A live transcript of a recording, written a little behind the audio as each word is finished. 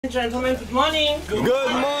Gentlemen, good morning. Good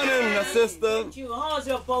morning, my sister. How's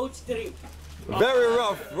your boat trip? Very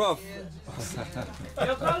rough.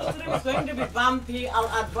 Your boat trip is going to be bumpy. I'll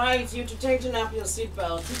advise you to tighten up your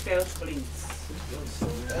seatbelt. Seatbelts, please.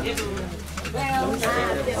 Thank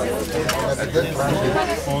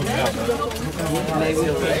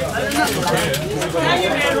you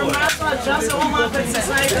very much for just warm up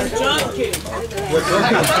exercise and joking.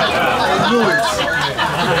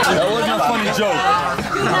 That wasn't a funny joke.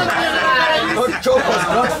 Your joke was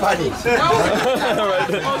not funny.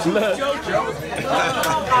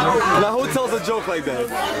 Now who tells a joke like that?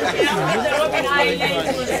 Robben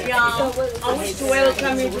Island, I wish to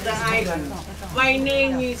welcome you to the island. My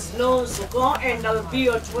name is Nozuko and I'll be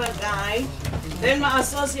your tour guide. Then my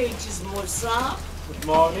associate is Musa. Good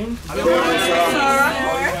morning. Good morning, sir.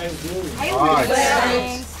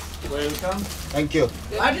 Welcome. Thank you.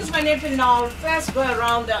 What is my name? Now, first go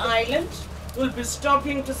around the island. We'll be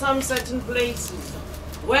stopping to some certain places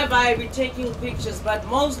whereby we're taking pictures, but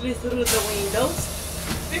mostly through the windows.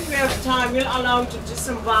 If we have time, we'll allow you to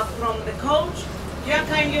disembark from the coach. You are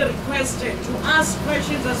kindly requested to ask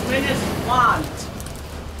questions as many as you want.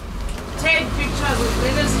 Take pictures as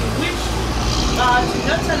many as you wish, but you're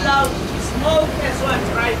not allowed to smoke as you are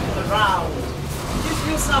driving around. If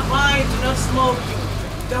you survive not smoking,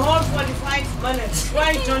 the whole 45 minutes,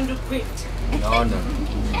 try don't do quit. No.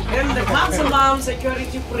 Then the maximum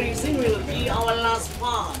security prison will be our last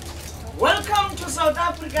part. Welcome to South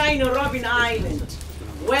Africa in Robben Island,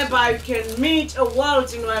 whereby you can meet a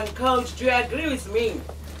world in one coach. Do you agree with me?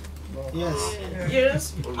 Yes.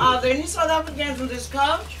 Yes. Are there any South Africans in this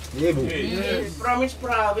coach? Yes. From which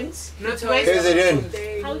province? KZN.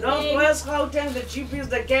 Northwest Gauteng, the GPs,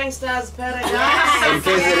 the gangsters, paradise.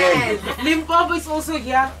 KZN. Limpopo is also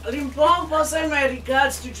here. Limpopo, send my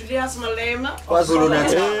regards to Julius Malema.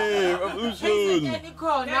 KwaZulu-Natal. Hey, revolution.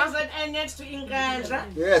 There's an N next to Ingandra.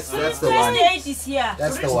 Yes, that's the one. State is here.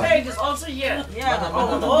 That's Free the one. State is also here. Yeah, the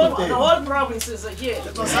whole provinces are here.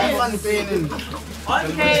 Okay,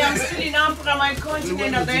 I'm still in Africa, my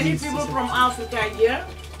continent. Are there any people from Africa here?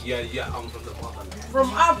 Yeah, I'm from the bottom. From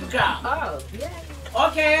Africa? Oh, yeah.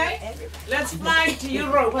 Okay, let's fly to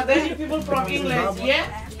Europe. Are there any people from England here?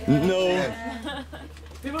 No.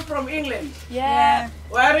 People from England? Yeah.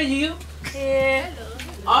 Where are you? Here.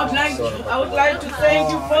 I would like to thank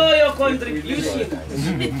you for your contribution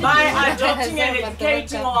by adopting and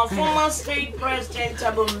educating our former state president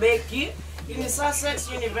Thabo Mbeki in Sussex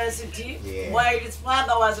University while his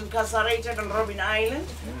father was incarcerated on Robben Island.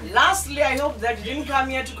 Lastly, I hope that you didn't come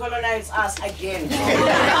here to colonize us again. You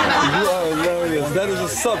are hilarious. That is a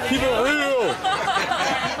sub. Keep it real.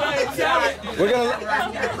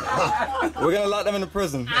 We're gonna lock them in the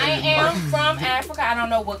prison. I am from Africa. I don't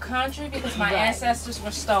know what country because my ancestors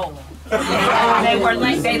were stolen. They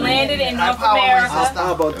landed in North America.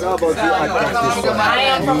 How about you? I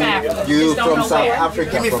am from Africa. You Just don't from know South where.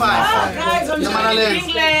 Africa. Guys, I'm still in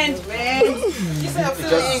England, man. You said I'm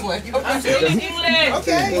still in England. I'm still in England.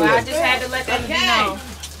 Okay. Well, I just had to let them know.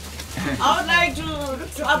 I would like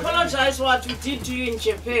to apologize for what we did to you in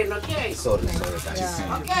Japan, okay? Sorry.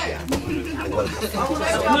 Okay. I would like to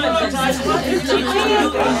apologize for what we did to you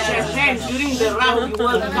in Japan during the Rugby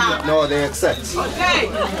World Cup. No, they accept. Okay.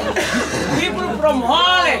 People from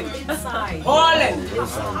Holland.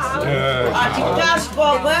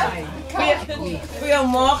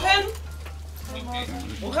 Goedemorgen.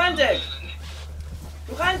 Hoe gaat het?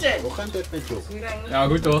 Hoe gaat het met jou? Ja,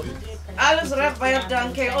 goed toch? Alles recht bij het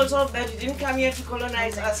danken. Also that you didn't come here to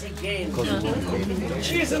colonize us again.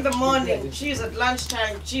 Cheese in the morning, cheese at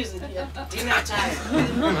lunchtime, cheese at dinner time.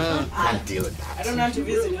 Can't deal with that. I don't want to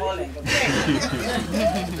visit Holland, okay?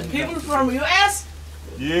 People from US?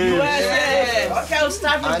 Yeah. US. Okay, I'll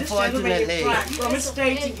start with this gentleman in front. From which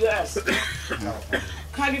state in US?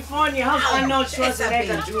 California, how's Arnold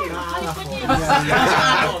Schwarzenegger doing?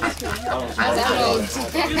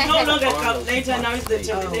 He's no longer Terminator, now he's the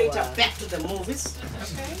Terminator. Back to the movies.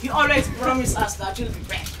 He always promised us that he'll be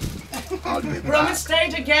back. Promise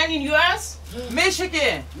state again in US?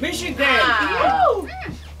 Michigan. Michigan.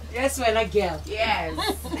 Yes, when I girl. Yes.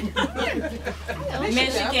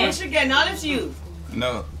 Michigan, all of you.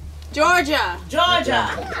 No. Georgia.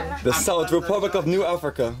 The South Republic of New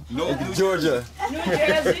Africa. No. Georgia. New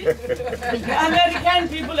Jersey. The American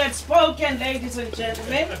people have spoken, ladies and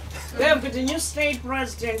gentlemen. We have got a new state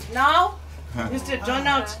president now, Mr.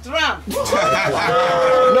 Donald Trump. No, it's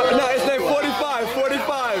like 45.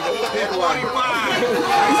 45. It's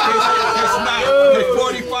not. It's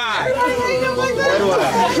 45.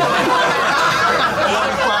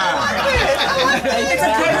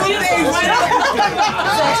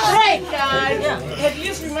 At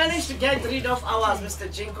least remember managed to get rid of ours, Mr.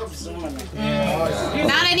 Jacob Zuma.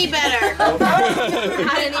 Not any better. Not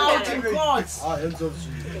any Out better. in courts.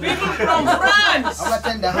 People from France.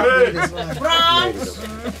 France.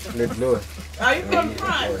 Are you from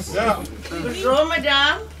France? Yeah. Bonjour,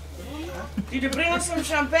 madame. Did you bring us some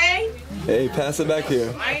champagne? Hey, pass it back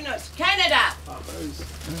here. Why not? Canada.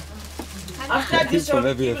 After this, From all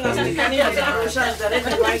every people are family. speaking in the Russians, the red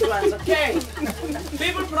and white ones, okay?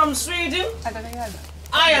 People from Sweden,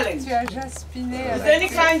 Ireland. Is there any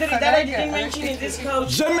country that I didn't mention in this coach?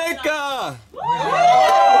 Jamaica!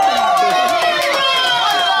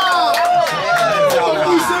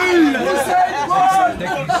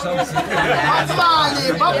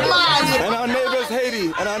 And our neighbors Haiti.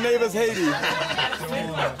 And our neighbors Haiti.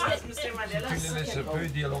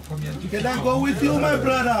 Can I go with you, my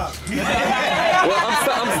brother? Well,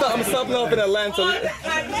 I'm stopping off in Atlanta. All the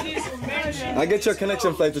countries mentioned I get your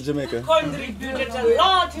connection flight to Jamaica. contributed a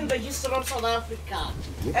lot in the history of South Africa,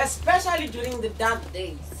 especially during the dark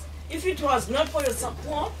days. If it was not for your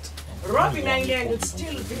support, Robben Island would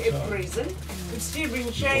still be a prison, would still be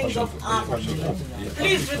in chains of apartheid.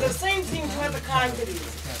 Please do the same thing to other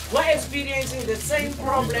countries. We're experiencing the same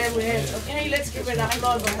problem we had. Okay, let's give an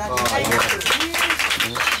applause on that. Thank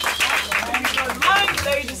you. Mind,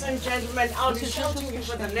 ladies and gentlemen, I'll be shouting you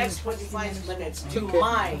for the next 45 minutes. Do you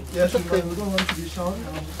mind? Yes, okay, we don't want to be short.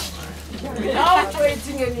 Without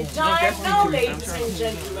wasting any time, now, ladies and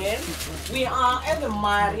gentlemen, we are at the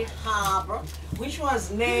Mari Harbor, which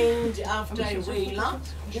was named after a whaler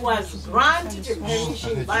who was granted a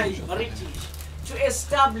permission by British to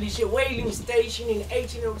establish a whaling station in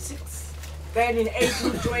 1806. Then in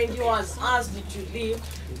 1820 was asked to leave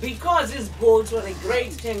because his boats were a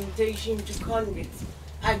great temptation to convicts.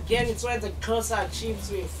 Again, it's where the Xhosa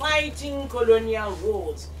chiefs were fighting colonial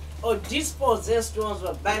wars or dispossessed ones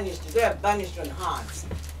were banished. They were banished on hearts.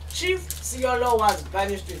 Chief Siolo was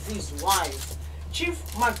banished with his wife. Chief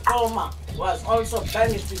Makoma was also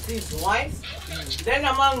banished with his wife. Then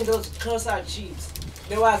among those Xhosa chiefs,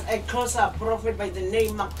 there was a Xhosa prophet by the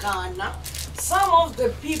name Makana. Some of the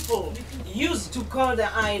people used to call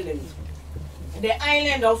the island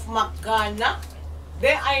of Makana,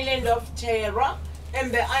 the island of Terra,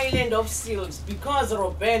 and the island of seals, because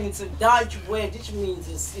Robben, it's a Dutch word which means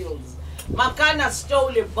seals. Makana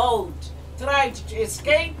stole a boat, tried to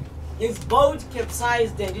escape, his boat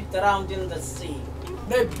capsized and it drowned in the sea.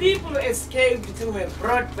 The people who escaped were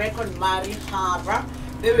brought back on Mari Harbor.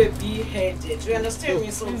 They were beheaded. You understand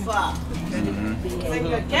me so far? Thank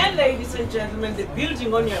you again, ladies and gentlemen. The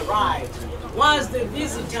building on your right was the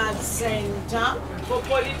visitor center for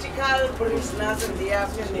political prisoners and their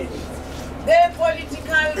families. The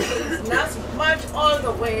political prisoners marched all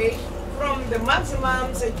the way from the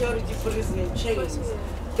maximum security prison in chains.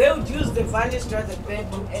 They would use the vanished at the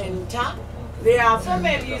bed to enter. Their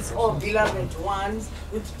families or beloved ones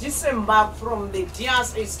would disembark from the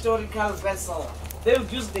Diaz historical vessel. They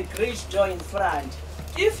would use the great door in front.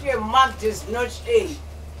 If you were marked as Notch A,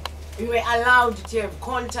 you were allowed to have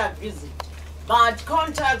contact visit. But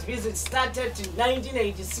contact visit started in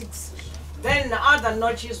 1986. Then the other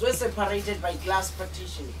notches were separated by glass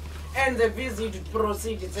partition. And the visit would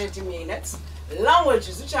proceed in 30 minutes.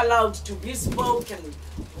 Languages which are allowed to be spoken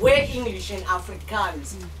were English and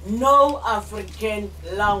Afrikaans. No African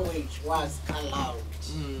language was allowed.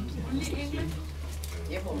 Only English?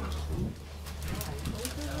 Yep.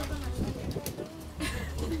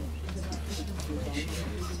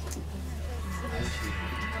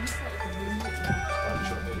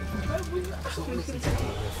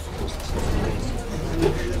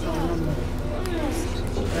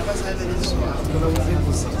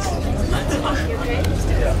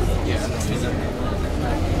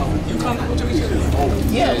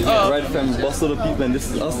 Yeah. Right, fam, bus of the people, and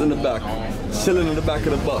this is us in the back, chilling in the back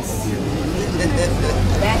of the bus.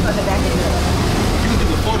 Back on the back of the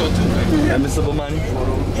And Mr. Bomani?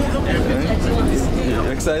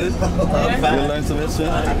 You excited? You learn some history?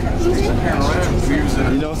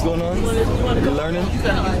 You know what's going on? You learning?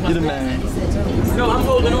 You're the man. No, I'm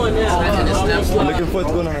holding on now. You're looking forward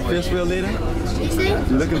to going on a Ferris wheel later?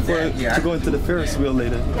 You're looking forward to going to the Ferris wheel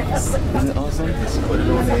later? Isn't it awesome? You're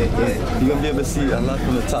going to be able to see a lot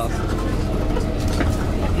from the top.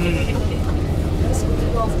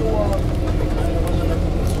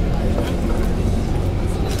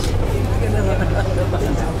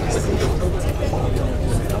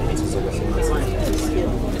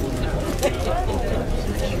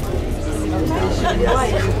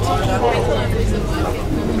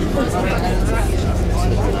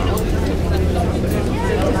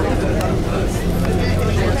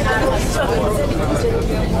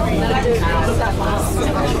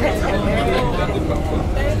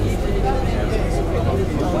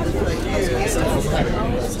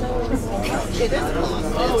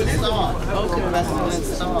 Oh, it is on. Okay, that's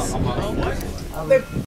on.